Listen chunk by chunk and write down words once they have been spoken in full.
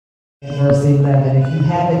Verse 11. If you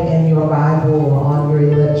have it in your Bible or on your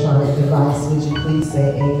electronic device, would you please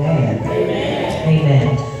say amen? Amen.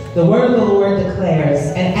 Amen. The word of the Lord declares,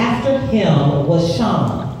 and after him was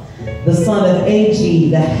Shannon, the son of Ag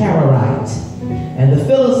the Hararite. And the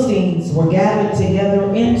Philistines were gathered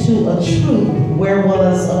together into a troop where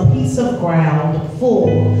was a piece of ground full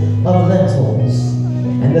of lentils.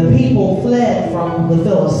 And the people fled from the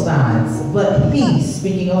Philistines. But he,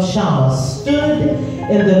 speaking of Shammah, stood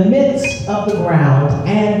in the midst of the ground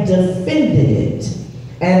and defended it,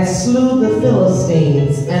 and slew the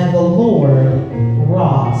Philistines, and the Lord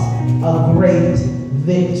wrought a great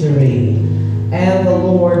victory. And the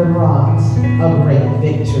Lord wrought a great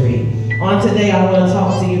victory. On today, I want to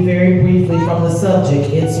talk to you very briefly from the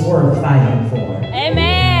subject, it's worth fighting for.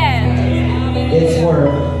 Amen. It's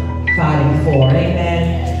worth fighting for. Amen.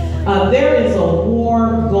 There is a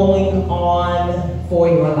war going on for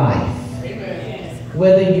your life. Amen.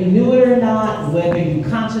 Whether you knew it or not, whether you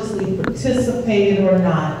consciously participated or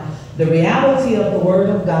not, the reality of the Word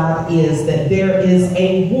of God is that there is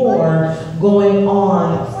a war going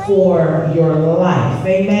on for your life.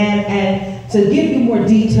 Amen. And to give you more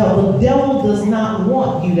detail, the devil does not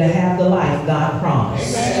want you to have the life God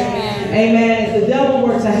promised. Amen. Amen. If the devil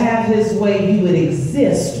were to have his way, you would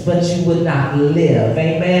exist, but you would not live.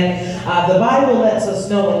 Amen. The Bible lets us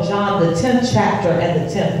know in John, the 10th chapter and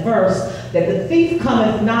the 10th verse, that the thief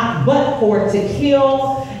cometh not but for to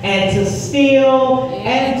kill and to steal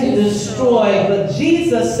and to destroy. But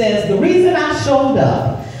Jesus says, the reason I showed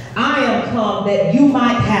up, I am come that you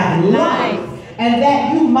might have life, and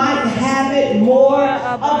that you might have it more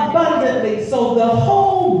abundantly. So the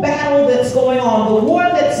whole battle that's going on, the war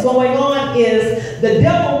that's going on, is the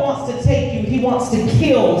devil wants to take you. He wants to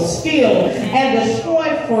kill, steal, and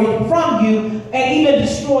destroy from you, and even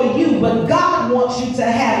destroy you. But God wants you to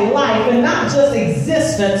have life, and not just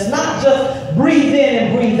existence, not just breathe in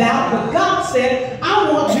and breathe out. But God said,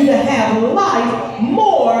 I want you to have life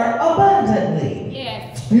more abundantly.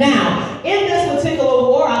 Yes. Now, in this particular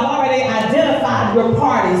war, I've already identified your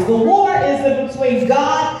parties. The war is in between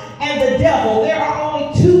God and the devil. There are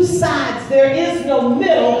only two sides. There is no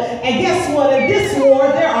middle. And guess what? In this war,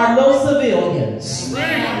 there are no civilians.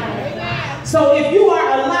 So if you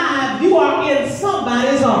are alive, you are in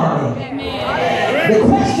somebody's army. The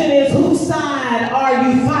question is, whose side are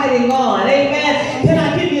you fighting on? Amen. Can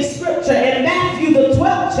I give you scripture? In Matthew, the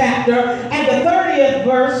 12th chapter and the 30th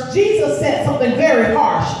verse, Jesus said something very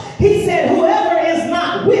harsh. He said, whoever is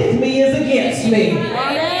not with me is against me.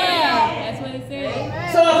 That's what he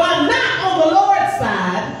said. So if I'm not on the Lord's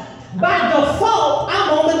side, by default,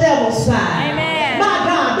 I'm on the devil's side. Amen. My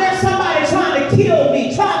God, there's somebody trying to kill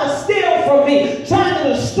me, trying to steal from me, trying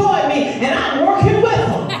to destroy me, and I'm working with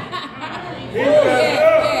them.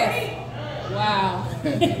 Yes. Wow.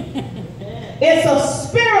 It's a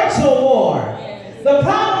spiritual war. The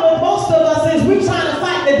problem with most of us is we're trying to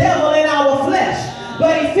fight the devil in our flesh.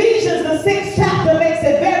 But Ephesians, the 6th chapter, makes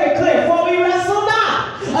it very clear. For we wrestle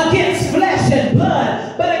not against flesh and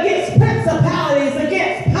blood, but against principalities,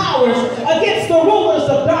 against powers, against the rulers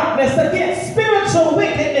of darkness, against spiritual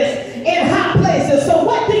wickedness in high places. So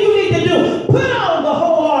what do you need to do? Put on the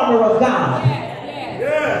whole armor of God.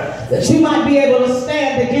 That you might be able to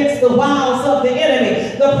stand against the wiles of the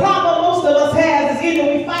enemy. The problem most of us have is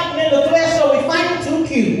either we fighting in the flesh or we fighting too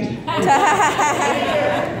cute.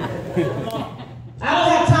 I don't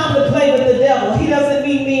have time to play with the devil. He doesn't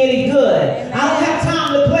mean me any good. I don't have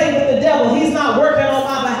time to play with the devil. He's not working on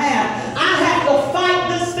my behalf. I have to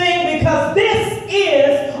fight this thing because this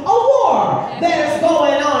is a war that is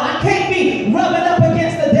going on. I can't be rubbing up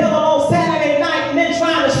against the devil on Saturday night and then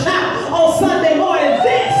trying to shout on Sunday morning.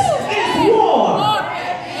 This is war.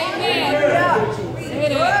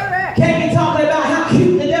 Can't be talking about how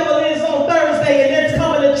cute the devil is on Thursday and then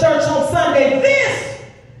coming to church on Sunday. This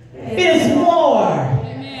is war.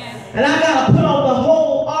 And I got to put on the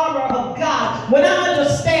whole armor of God. When I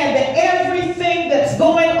understand that everything that's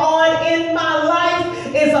going on in my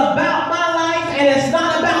life is about my life and it's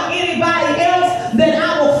not about anybody else, then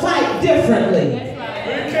I will fight differently.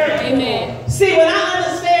 Amen. See, when I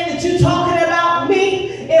understand that you're talking about me,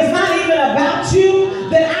 it's not even about you,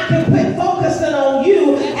 then I can quit focusing on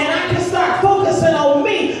you and I can start focusing on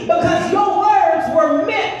me, because your words were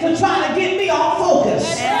meant to try to get me off focus.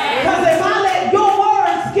 Because if I let your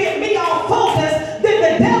words get me off focus, then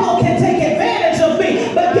the devil can take advantage of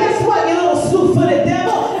me. But guess what, you little slew-footed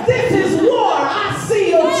devil? This is war. I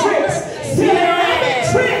see your tricks. See your rabbit?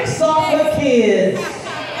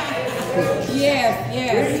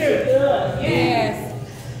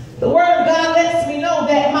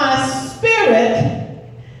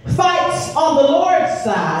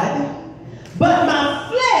 side, but my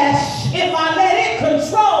flesh, if I let it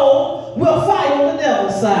control, will fight on the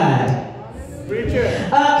devil's side.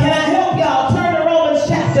 Can I help y'all? Turn to Romans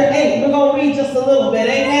chapter 8. We're going to read just a little bit,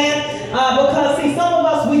 amen? Because see, some of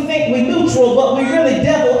us, we think we're neutral, but we're really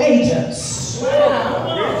devil agents.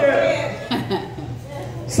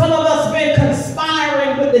 Some of us been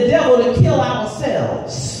conspiring with the devil to kill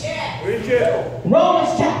ourselves. Romans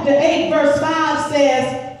chapter 8 verse 5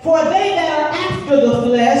 says, for they that are after the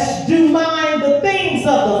flesh do mind the things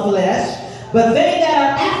of the flesh, but they that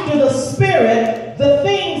are after the Spirit, the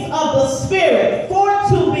things of the Spirit. For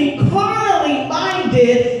to be carnally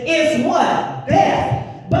minded is what?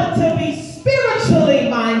 Death. But to be spiritually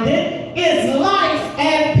minded is life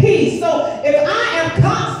and peace. So if I am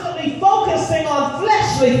constantly focusing on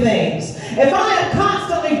fleshly things, if I am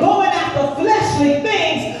constantly going after fleshly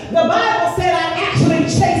things, the Bible said I'm actually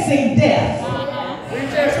chasing death.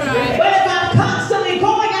 But if I'm constantly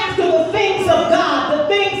going after the things of God, the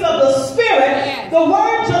things of the Spirit, the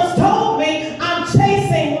Word just told me I'm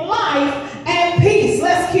chasing life and peace.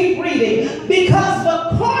 Let's keep reading. Because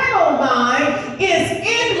the carnal mind is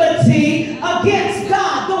enmity against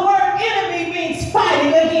God. The word enemy means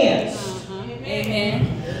fighting against.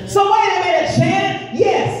 Amen. So wait a minute, Shannon.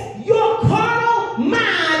 Yes, your carnal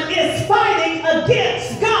mind is fighting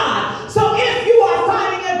against God. So if you are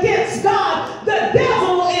fighting against God, the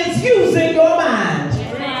devil is using your mind.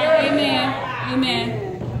 Amen. Amen.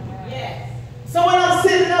 So when I'm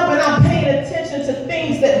sitting up and I'm paying attention to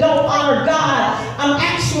things that don't honor God, I'm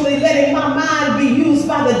actually letting my mind be used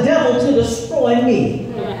by the devil to destroy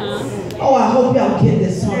me. Oh, I hope y'all get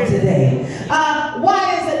this on today.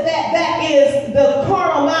 Why is it that is the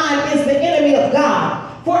carnal mind is the enemy of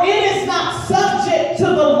God? For it is not subject to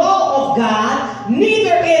the law of God,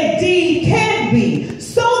 neither indeed can be.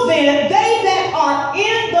 So then, they that are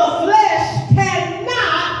in the flesh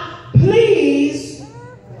cannot please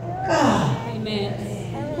God. Amen.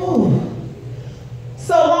 Ooh.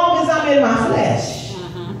 So long as I'm in my flesh,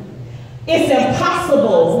 it's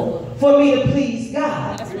impossible for me to please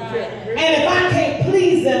God. That's right. And if I can't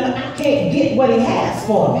please him, I can't get what he has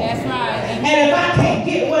for me. That's right. And if I can't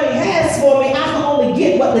get what he has for me, I can only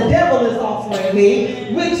get what the devil is offering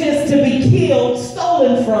me, which is to be killed,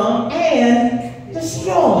 stolen from, and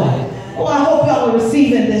destroyed. Oh, I hope y'all are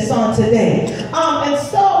receiving this on today. I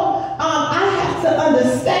have to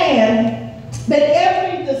understand that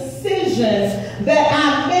every decision that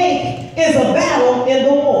I make is a battle in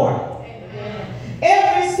the war.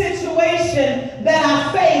 Every situation that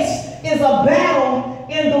I face is a battle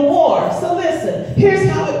in the war. So listen, here's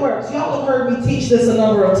how it works. Y'all have heard me teach this a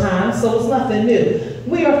number of times, so it's nothing new.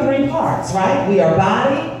 We are three parts, right? We are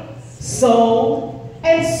body, soul,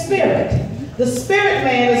 and spirit. The spirit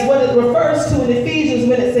man is what it refers to in Ephesians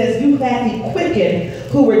when it says, you have ye quickened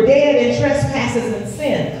who were dead in trespasses and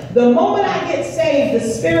sin. The moment I get saved, the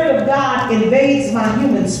Spirit of God invades my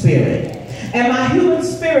human spirit. And my human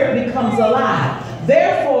spirit becomes alive.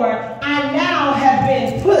 Therefore, I now have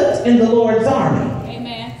been put in the Lord's army.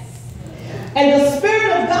 Amen. And the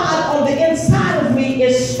Spirit of God on the inside of me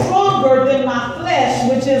is stronger than my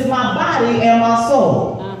flesh, which is my body and my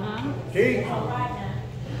soul.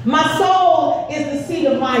 My soul is the seat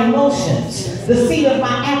of my emotions, the seat of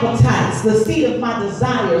my appetites, the seat of my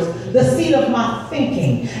desires, the seat of my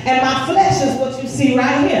thinking. And my flesh is what you see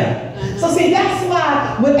right here. So see, that's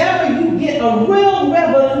why whenever you get a real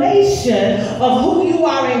revelation of who you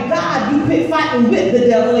are in God, you quit fighting with the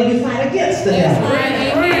devil and you fight against the devil.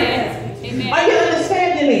 Amen. Are you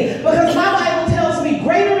understanding me? Because my Bible tells me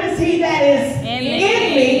greater is he that is in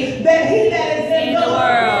me than he that is in the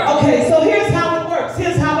world. Okay, so here's how it works.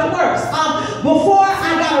 Here's how it works. Before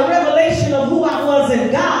I got a revelation of who I was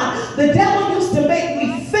in God, the devil used to make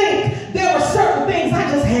me think there were certain things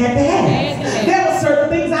I just had to have. There were certain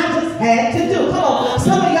things I just had to do. Come on.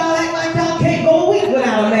 Some of y'all act like y'all can't go a week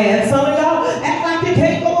without a man. Some of y'all act like you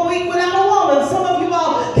can't go a week without a woman. Some of you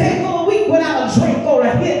all can't go a week without a drink or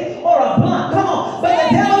a hit or a blunt. Come on. But the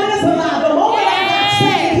devil is alive. The moment I got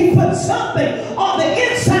saved, he put something on the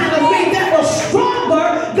inside of me that was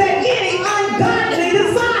stronger than any ungodly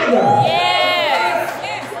desire.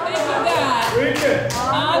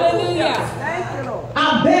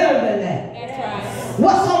 I'm better than that. That's right.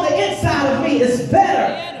 What's on the inside of me is better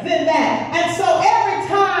than that. And so every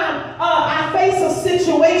time I face a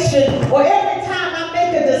situation or every time I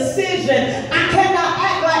make a decision, I cannot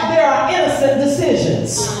act like there are innocent decisions.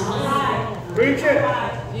 Preach it.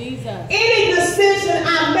 Jesus. Any decision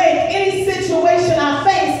I make, any situation I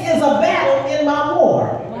face is a battle in my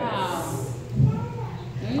war. Wow.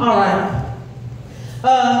 All right.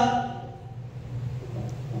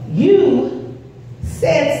 You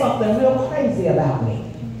said something real crazy about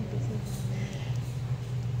me.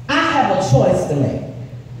 I have a choice to make.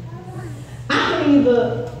 I can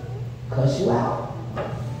either cuss you out,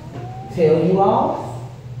 tell you off,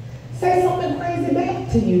 say something crazy back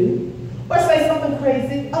to you, or say something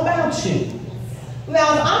crazy about you.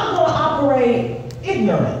 Now, if I'm going to operate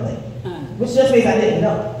ignorantly, which just means I didn't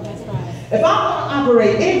know. That's right. If I'm going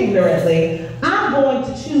to operate ignorantly, I'm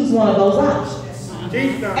going to choose one of those options.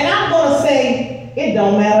 And I'm going to say, it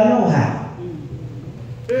don't matter no how.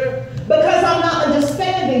 Because I'm not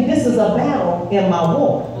understanding this is a battle in my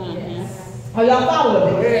war. Are y'all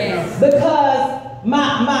following me? Yes. Because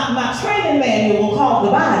my training manual called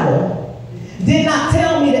the Bible did not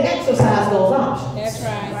tell me to exercise those options. That's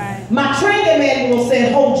right. My training manual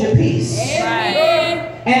said, hold your peace.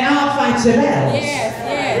 Amen. And I'll fight your battles.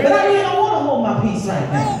 Yes. But I really don't want to hold my peace right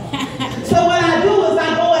now. So what I do is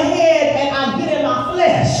I go ahead and I get in my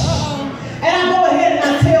flesh. And I go ahead and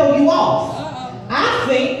I tell you off. I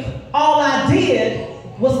think all I did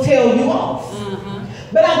was tell you off.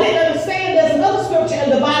 But I didn't understand there's another scripture in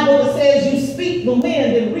the Bible that says you speak the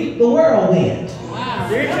wind and reap the whirlwind. Wow.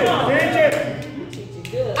 Teach it.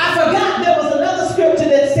 I forgot there was another scripture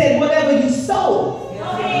that said whatever you sow.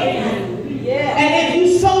 And if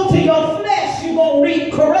you sow to your flesh, you're going to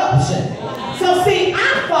reap corruption. So see,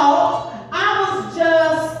 I thought I was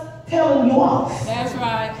just telling you off. That's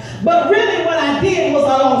right. But really what I did was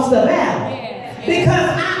I lost the battle. Because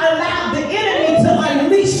I allowed the enemy to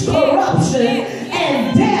unleash corruption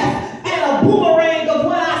and death and a boomerang of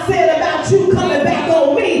what I said about you coming back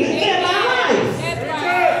on me in my life. That's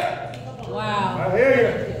right. Wow. I hear you.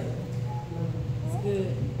 That's good.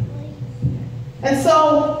 And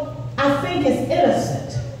so I think it's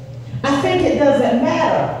innocent. I think it doesn't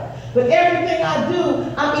matter. But everything I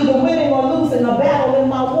do, I'm either winning or losing a battle in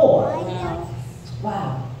my war.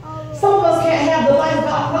 Wow. Some of us can't have the life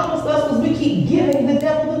God promised us because we keep giving the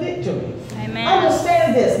devil the victory. Amen.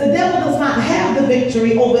 Understand this. The devil does not have the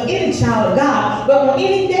victory over any child of God, but on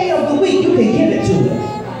any day of the week, you can give it to him.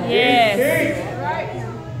 Yes.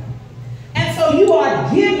 And so you are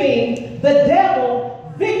giving the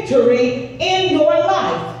devil victory in your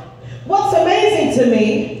life. What's amazing to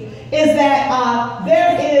me is that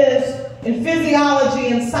there is, in physiology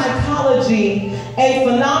and psychology, a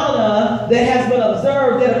phenomena that has been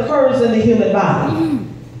observed that occurs in the human body.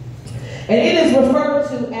 And it is referred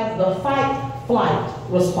to as the fight-flight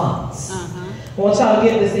response. I want y'all to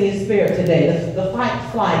get this in your spirit today, the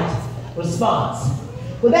fight-flight response.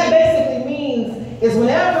 What that basically means is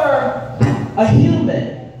whenever a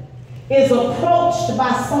human is approached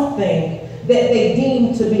by something that they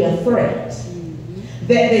deem to be a threat,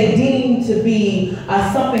 that they deem to be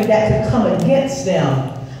something that could come against them,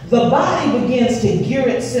 the body begins to gear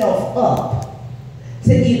itself up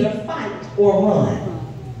to either fight or run.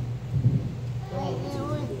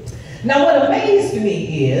 Now what amazed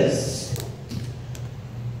me is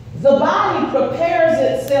the body prepares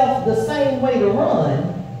itself the same way to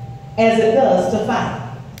run as it does to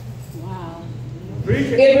fight. Wow.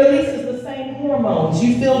 It releases the same hormones.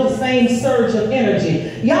 You feel the same surge of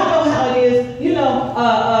energy. Y'all know how it is. You know,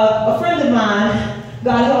 a friend of mine,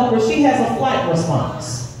 God help her, she has a flight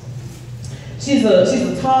response. She's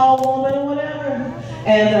a tall woman or whatever.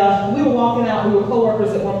 And we were walking out, we were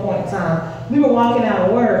co-workers at one point in time. We were walking out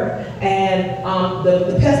of work and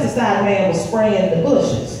the pesticide man was spraying the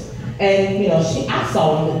bushes. And, you know, I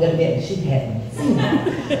saw him, evidently she hadn't seen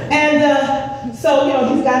him. And so, you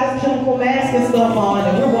know, he's got his chemical mask and stuff on,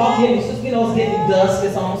 and we're walking, it's just, you know, it's getting dusk,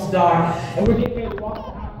 it's almost dark, and we're getting ready to walk to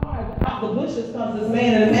our car. Out the bushes comes this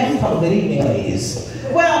man in a mask called good evening, ladies.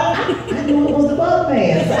 Well, I knew it was the bug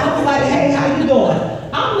man, so I was like, hey, how you doing?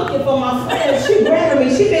 I'm looking for my friend. She grabbed me,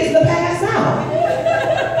 she fixed to pass out.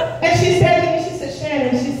 And she said to me, she said,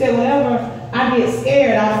 Shannon, she said, whenever I get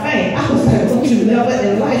scared, I faint. I was like, don't you never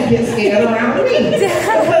in life get scared around me?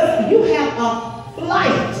 Because you have a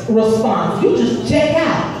flight response. You just check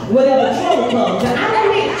out whenever trouble comes. And I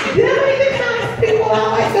mean, them ain't the kind of people I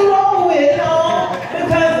like to roll with, no.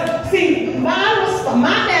 Because, see,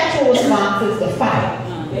 my natural response is to fight.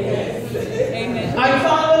 Amen. Are you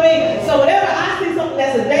following me? So whenever I see something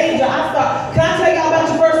that's a danger, I start, can I tell y'all about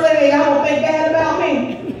your first lady and y'all don't think bad about me?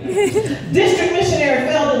 District missionary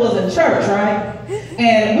Felder was in church, right?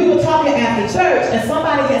 And we were talking after church, and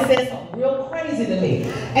somebody had said something real crazy to me.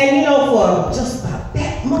 And you know, for just about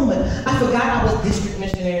that moment, I forgot I was district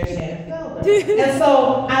missionary Shannon Felder. And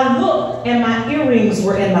so I looked, and my earrings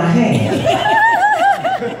were in my hand.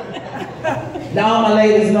 Now all my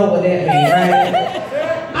ladies know what that means, right?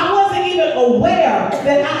 I wasn't even aware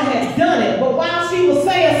that I had done it, but while she was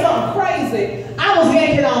saying something crazy, I was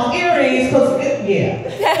yanking off earrings because, here.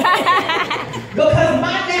 Because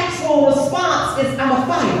my natural response is I'm a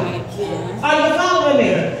fighter. Are you following me?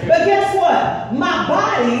 But guess what? My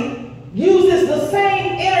body uses the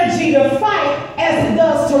same energy to fight as it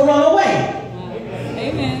does to run away.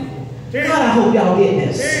 Amen. God, I hope y'all get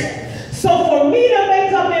this. So for me to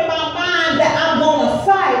make up in my mind that I'm going to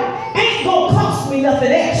fight ain't going to cost me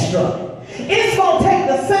nothing extra. It's going to take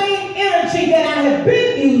the same energy that I have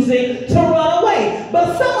been using to run away.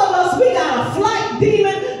 But some of us, we got a flight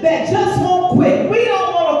demon that just won't quit. We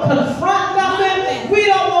don't want to confront nothing. We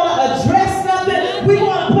don't want to address nothing. We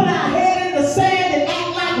want to put our head in the sand and act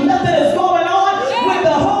like nothing is going on. When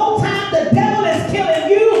the whole time the devil is killing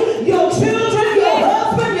you, your children, your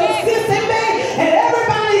husband, your sister, and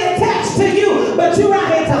everybody attached to you. But you right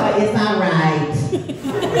here talking, it's not right.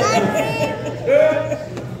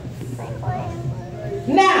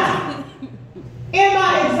 Now, in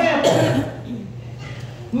my example,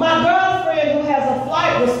 my girlfriend who has a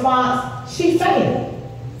flight response, she fainted.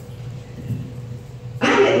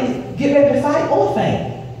 I didn't get ready to fight or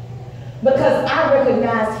faint because I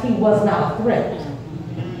recognized he was not a threat.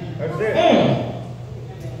 That's it.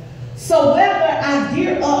 So whether I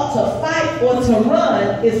gear up to fight or to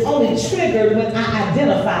run is only triggered when I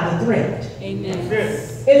identify the threat. Amen.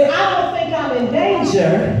 That's it. If I don't think I'm in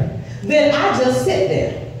danger, then I just sit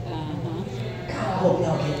there. God, I hope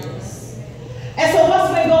y'all get this. And so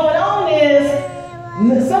what's been going on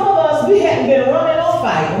is, some of us, we hadn't been running or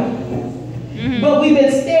fighting, but we've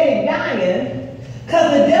been steady dying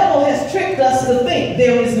because the devil has tricked us to think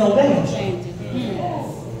there is no danger.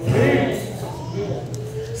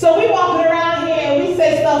 So we walking around here and we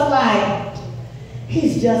say stuff like,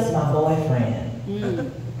 he's just my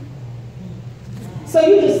boyfriend. So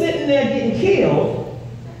you just sitting there getting killed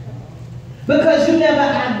because you never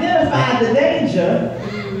identified the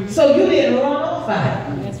danger, so you didn't run or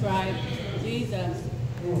fight. That's right. Jesus.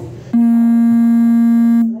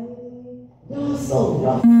 Y'all so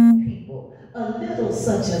rough people. A little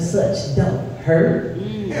such and such don't hurt.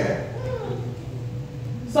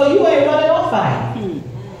 So you ain't running or fighting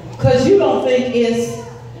because you don't think it's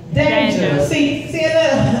dangerous. See,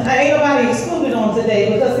 ain't nobody excluded on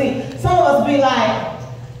today because see, some of us be like,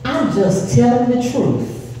 I'm just telling the truth.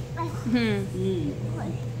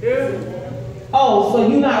 Oh, so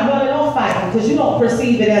you're not running or fighting because you don't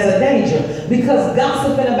perceive it as a danger. Because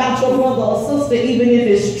gossiping about your brother or sister, even if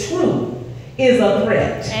it's true, is a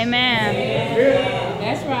threat. Amen.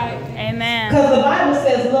 That's right. Amen. Because the Bible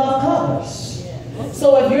says love covers.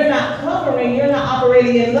 So if you're not covering, you're not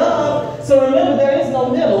operating in love. So remember, there is no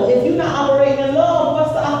middle. If you're not operating in love,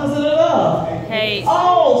 what's the opposite of love? Hate.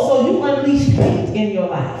 Oh, so you unleash hate in your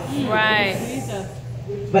life. Right.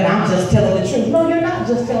 But I'm just telling the truth. No, you're not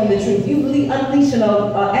just telling the truth. You unleashing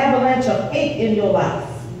an avalanche of hate in your life.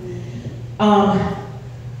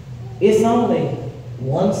 It's only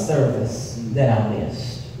one service that I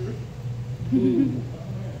missed.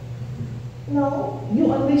 No,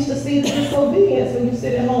 you unleash the seed of disobedience when you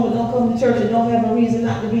sit at home and don't come to church and don't have a reason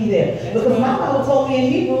not to be there. Because my Bible told me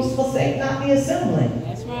in Hebrews, forsake not the assembling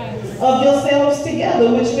of yourselves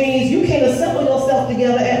together, which means you can't assemble yourself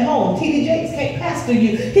together at home. T.D. Jakes can't pastor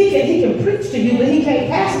you. He can preach to you, but he can't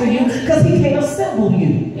pastor you because he can't assemble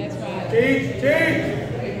you. That's right. Teach.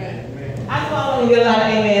 I know I don't get a lot of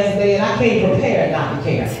amens today, and I came prepared not to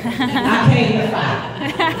care. I came to fight.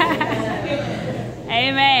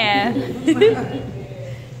 Amen.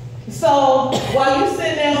 So while you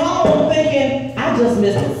sitting at home thinking, I just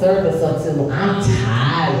missed the service until I'm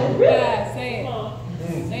tired. Yeah, say it.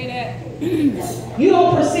 Say that. You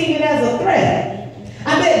don't perceive it as a threat.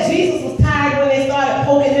 I bet Jesus was tired when they started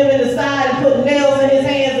poking him in the side and putting nails in his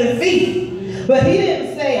hands and feet. But he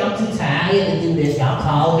didn't say, I'm too tired to do this. Y'all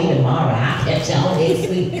call me tomorrow. I'll catch y'all next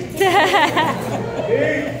week.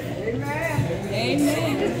 Amen.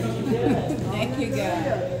 Thank you,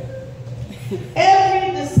 God.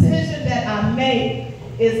 Every decision that I make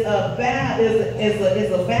is a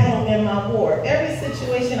battle in my war. Every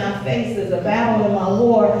situation I face is a battle in my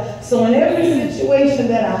war. So in every situation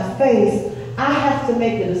that I face, I have to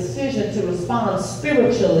make a decision to respond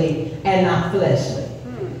spiritually and not fleshly.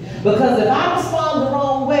 Because if I respond the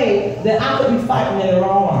wrong way, then I could be fighting in the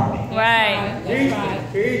wrong army. Right. That's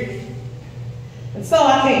right. And so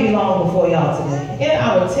I can't be long before y'all today. In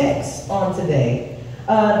our text on today,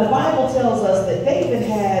 the Bible tells us that David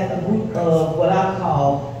had a group of what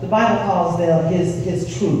the Bible calls them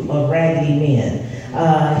his troop of raggedy men,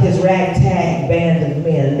 his ragtag band of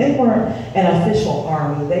men. They weren't an official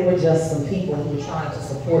army. They were just some people who were trying to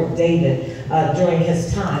support David during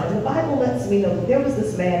his time. And the Bible lets me know that there was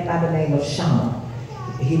this man by the name of Shannon.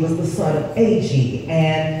 He was the son of Ag.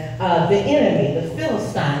 And the enemy, the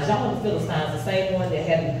Philistines, y'all know the Philistines, the same one that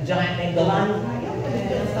had the giant named Goliath. Y'all know the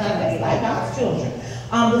Philistines, they like God's children.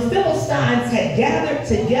 The Philistines had gathered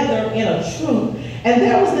together in a troop, and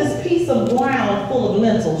there was this piece of ground full of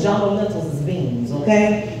lentils. Y'all know lentils is beans,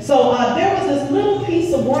 okay? So there was this little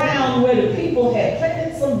piece of ground where the people had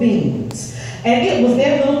planted some beans. And it was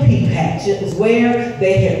their little pea patch. It was where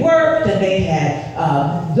they had worked and they had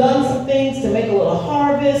done some things to make a little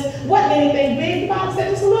harvest. Wasn't anything big. The Bible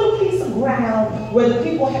said it's a little piece of ground where the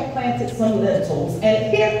people had planted some lentils.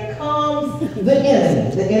 And here comes the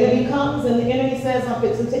enemy. The enemy comes and the enemy says, I'm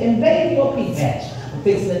fixing to invade your pea patch. I'm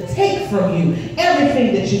fixing to take from you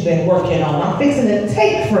everything that you've been working on. I'm fixing to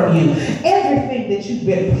take from you everything that you've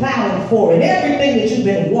been plowing for and everything that you've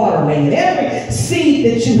been watering and every seed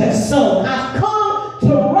that you have sown. I've come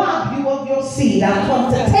to rob you of your seed. I've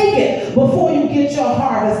come to take it before you get your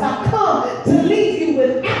harvest. I've come to leave you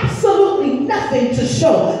with absolutely nothing to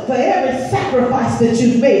show for every sacrifice that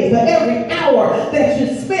you've made, for every hour that you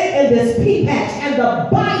spent in this pea patch. And the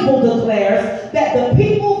Bible declares that the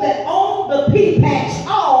people that own the pea patch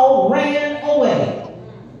all ran away.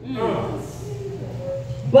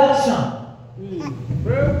 But Shannon.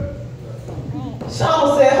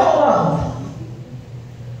 Shannon said, hold on.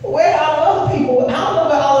 Where are all the other people? I don't know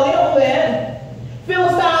where all of them went.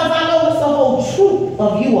 Philistines, I know it's a whole troop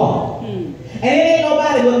of you all. And it ain't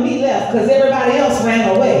nobody but me left because everybody else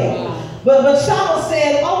ran away. But Shannon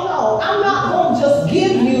said, oh no, I'm not going to just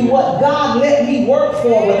give you what God let me work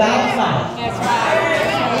for without fight. That's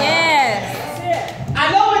right. Yes.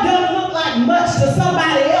 I know it doesn't look like much to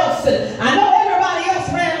somebody else. And I know everybody else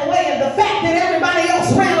ran away, and the fact that everybody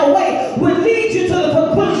else ran away would lead you to the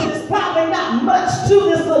conclusion it's probably not much to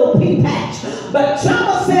this little pea patch. But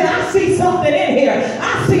Shannon said, I see something in here.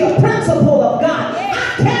 I see a principle of God.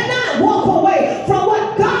 I cannot walk away from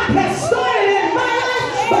what God has started in my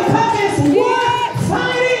life because it's worth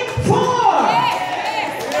fighting for.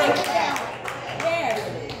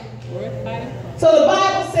 So the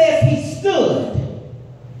Bible says he stood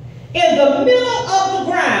in the middle of the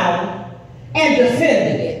ground and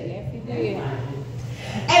defended it.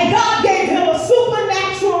 And God gave him a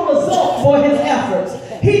supernatural result for his efforts.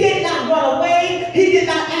 He did not run away. He did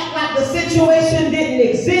not act like the situation didn't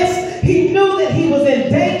exist. He knew that he was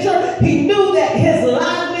in danger. He knew that his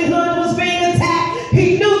livelihood was being attacked.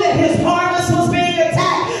 He knew that his harvest was being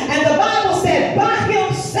attacked. And the Bible said by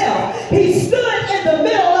himself, he stood in the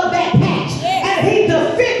middle of that patch and he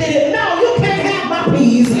defended it. No, you can't have my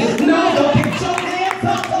peas. No, don't get your hands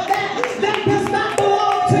off of that. That does not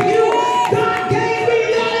belong to you. God gave me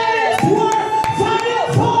that and it's worth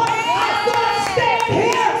fighting for. I'm going to stand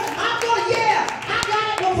here. I'm going, I got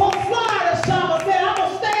it before Florida Summer said, I'm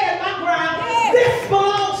going to stand my ground. This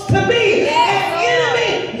belongs to me. And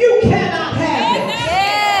enemy, you cannot have it.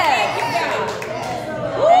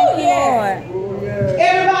 Oh, yeah.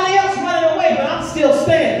 Everybody else running away, but I'm still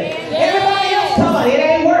standing. Everybody else coming, it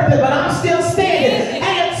ain't worth it, but I'm still standing. And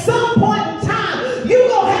at some point in time, you're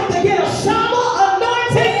going to have to get a Shama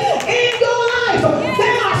anointing in your life.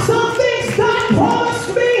 There are some things God promised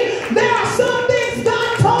me. There are some things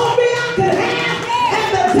God told me I could have. And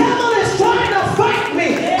the devil is trying to fight me.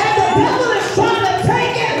 And the devil is trying to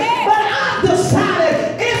take it. But I've decided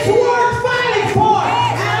it's worth fighting for.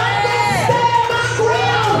 And I'm going to stand my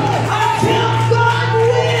ground until God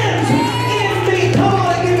wins in me. Come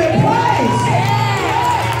on and give him praise.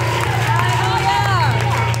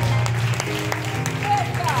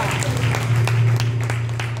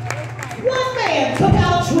 One man took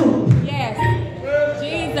out a troop. Yes.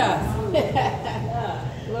 Jesus.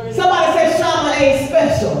 Somebody say Shama ain't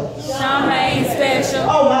special. Shama ain't special.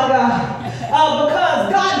 Oh my God.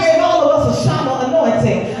 Because God gave all of us a Shama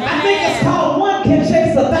anointing. I think it's called one can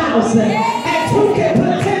chase 1,000 and two can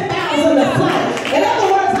put 10,000 to flight. In other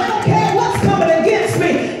words, I don't care what's coming against me.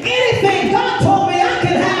 Anything God told me I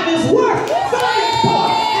can have is worth fighting for.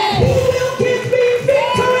 And he will give me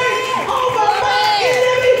victory over my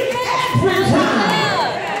enemy every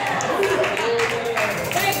time.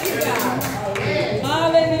 Thank you, God.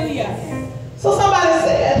 Hallelujah. So somebody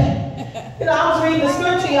said, I was reading the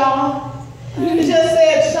scripture, y'all. It just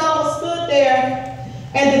said Shammah stood there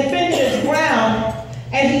and defended his ground,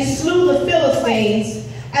 and he slew the Philistines,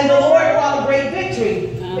 and the Lord brought a great victory.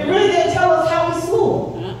 It really didn't tell us how he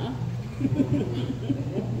slew them.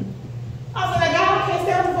 I was like, God, I can't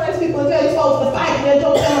stand before these people and tell you supposed to fight, and then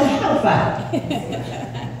don't tell them how to fight.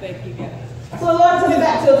 Thank you, God. So the Lord took me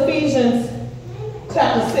back to Ephesians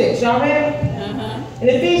chapter 6. Y'all ready? In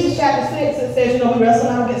Ephesians chapter 6, it says, we wrestle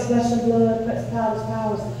not against flesh and blood, principalities,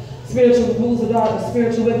 powers, spiritual rules of darkness,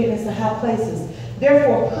 spiritual wickedness in high places.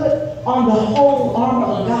 Therefore, put on the whole armor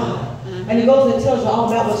of God. And it goes and tells you all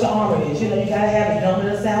about what your armor is. You know, you got to have the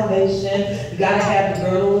helmet of salvation. You got to have the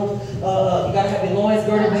girdle. You got to have your loins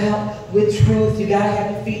girded about with truth. You got to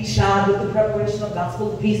have your feet shod with the preparation of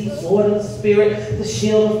gospel of peace, the sword of the spirit, the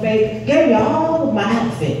shield of faith. Gave me all of my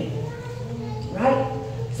outfit. Right?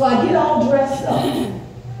 So I get all dressed up.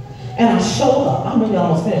 And I show up. I'm really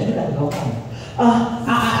almost finished. We got to go home.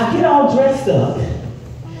 I get all dressed up.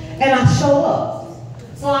 And I show up.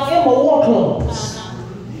 So I'm in my war clothes.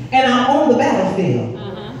 And I'm on the battlefield.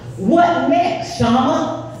 What next,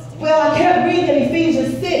 Shama? Well, I kept reading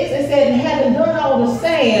Ephesians 6. It said, having done all to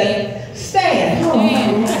stand, stand.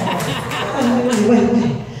 Wait.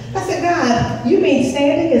 I said, God, you mean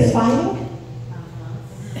standing is fighting?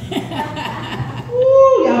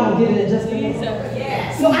 Ooh, y'all gonna get it in just a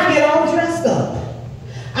minute. So I get all dressed up.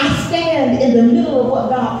 I stand in the middle of what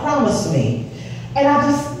God promised me. And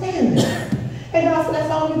I just stand there. And God said, that's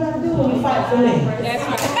all you got to do when you fight for me. That's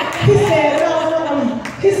right. He said, no.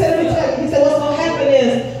 He said, let me tell you. He said, what's going to happen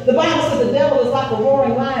is, the Bible says the devil is like a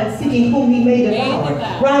roaring lion seeking whom he may devour.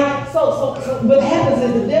 Right? So what happens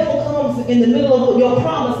is the devil comes in the middle of your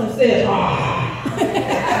promise and says,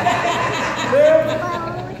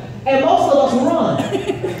 and most of us run.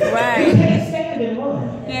 Right. You can't stand and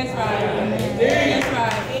run. That's right. That's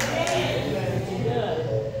right.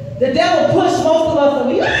 The devil pushed most of us and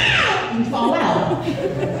we fall out.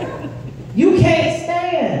 You can't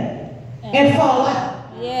stand and fall out.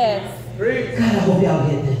 Yes. God, I hope y'all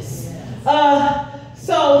get this.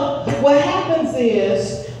 So what happens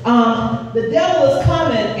is the devil is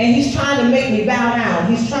coming and he's trying to make me bow down.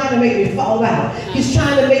 He's trying to make me fall out. He's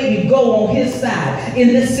trying to make me go on his side in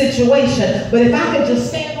this situation. But if I could just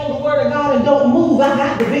stand on the word of God and don't move, I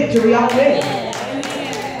got the victory already.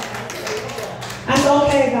 I said,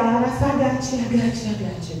 okay, God. I said, I got you.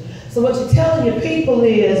 So what you're telling your people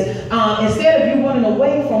is, instead of you running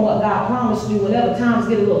away from what God promised you whenever times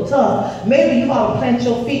get a little tough, maybe you ought to plant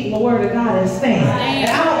your feet in the word of God and stand. And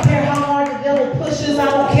I don't care how hard the devil pushes. I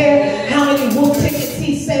don't care how many wolf tickets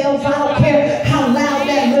he sells. I don't care how loud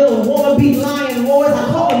that little wannabe lion roars. I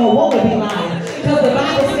call him a wannabe lion. Because the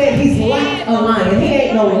Bible said he's like a lion. He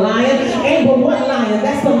ain't no lion. Ain't but one lion.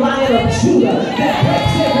 That's the Lion of Judah that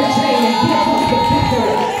breaks every chain and gives us the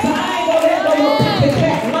victory. So I ain't going to let no little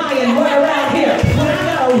copycat lion run around here when I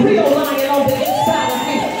got a real lion on the inside of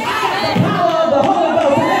me. I got the power of the Holy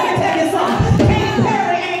Ghost. And let me tell you something. Katy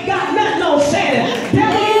Perry ain't got nothing on Shannon.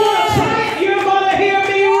 Devil, you want to try it? You're going to hear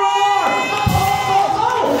me roar.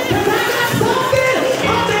 Because I got something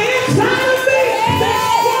on the inside of me that's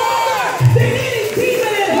stronger than any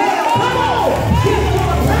demon in hell. Come on. Give him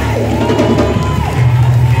a praise.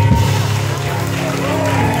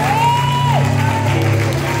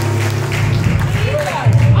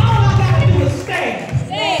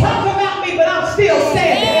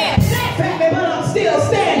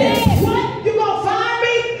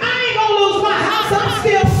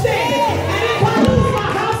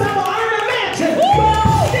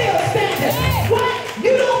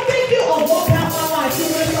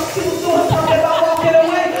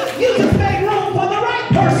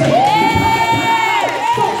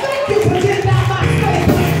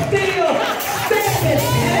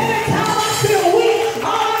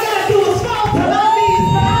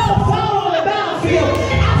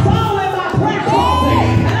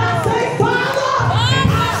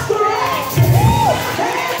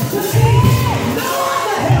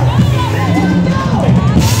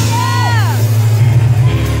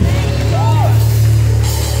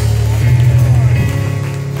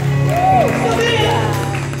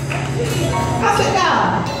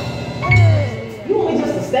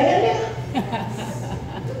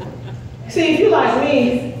 See, if you like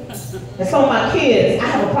me and some of my kids, I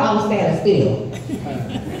have a problem standing still.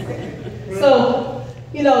 So,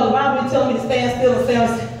 you know, the Bible tells me to stand still and stand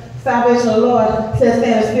salvation of the Lord says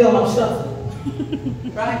stand still, I'm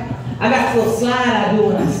shuffling. Right? I got this little slide I do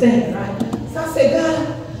when I stand, right? So I said,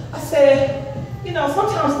 God, you know,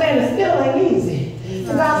 sometimes standing still ain't easy.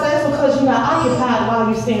 So God said, that's because you're not occupied while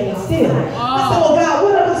you're standing still. I said, well, God,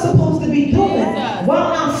 what am I supposed to be doing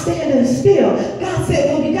while I'm standing still? God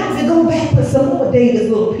said, well, you got to go back with some more David's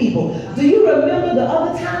little people. Do you remember the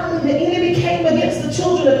other time when the enemy came against the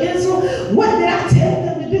children of Israel? What did I tell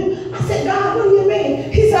them to do? I said, God, what do you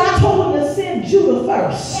mean? He said, I told them to send Judah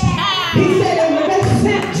first. He said, and when they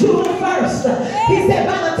sent Judah first, he said,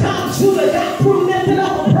 by the time Judah got through lifting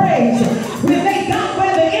up a praise, when they got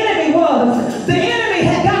where the enemy was, the enemy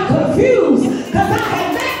had got confused because I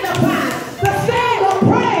had magnified the sound of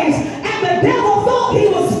praise, and the devil thought he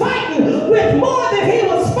was fighting with more than he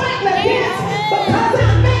was fighting against because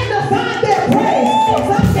I magnified their praise.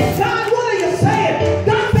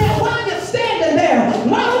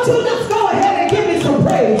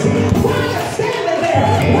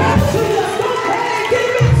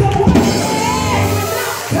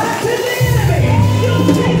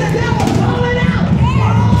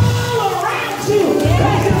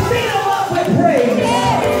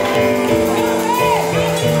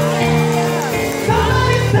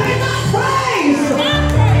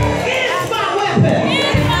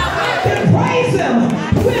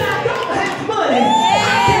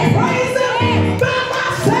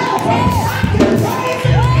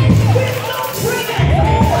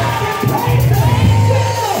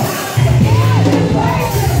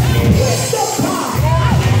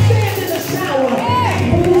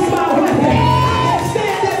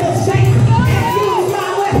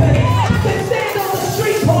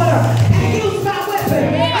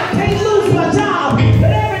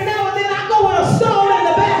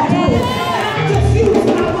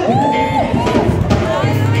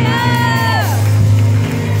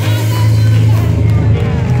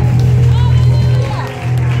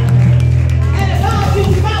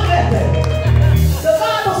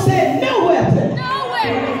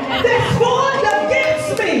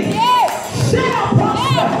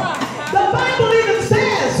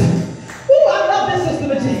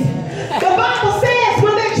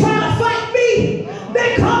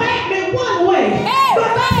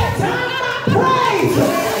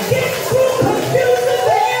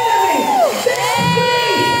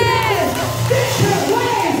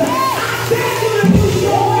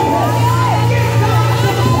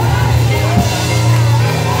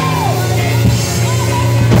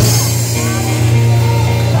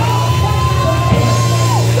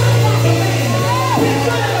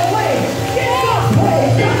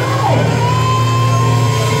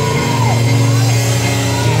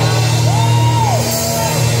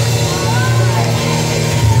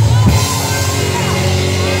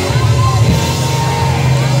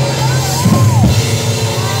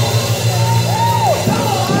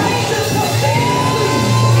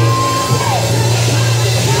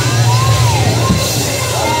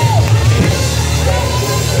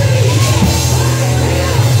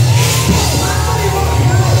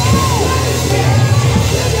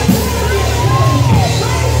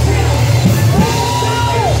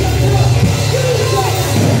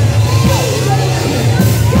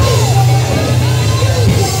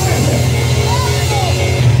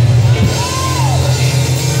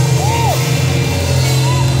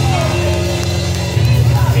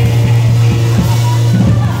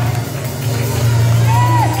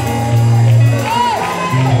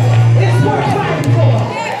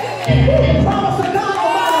 promise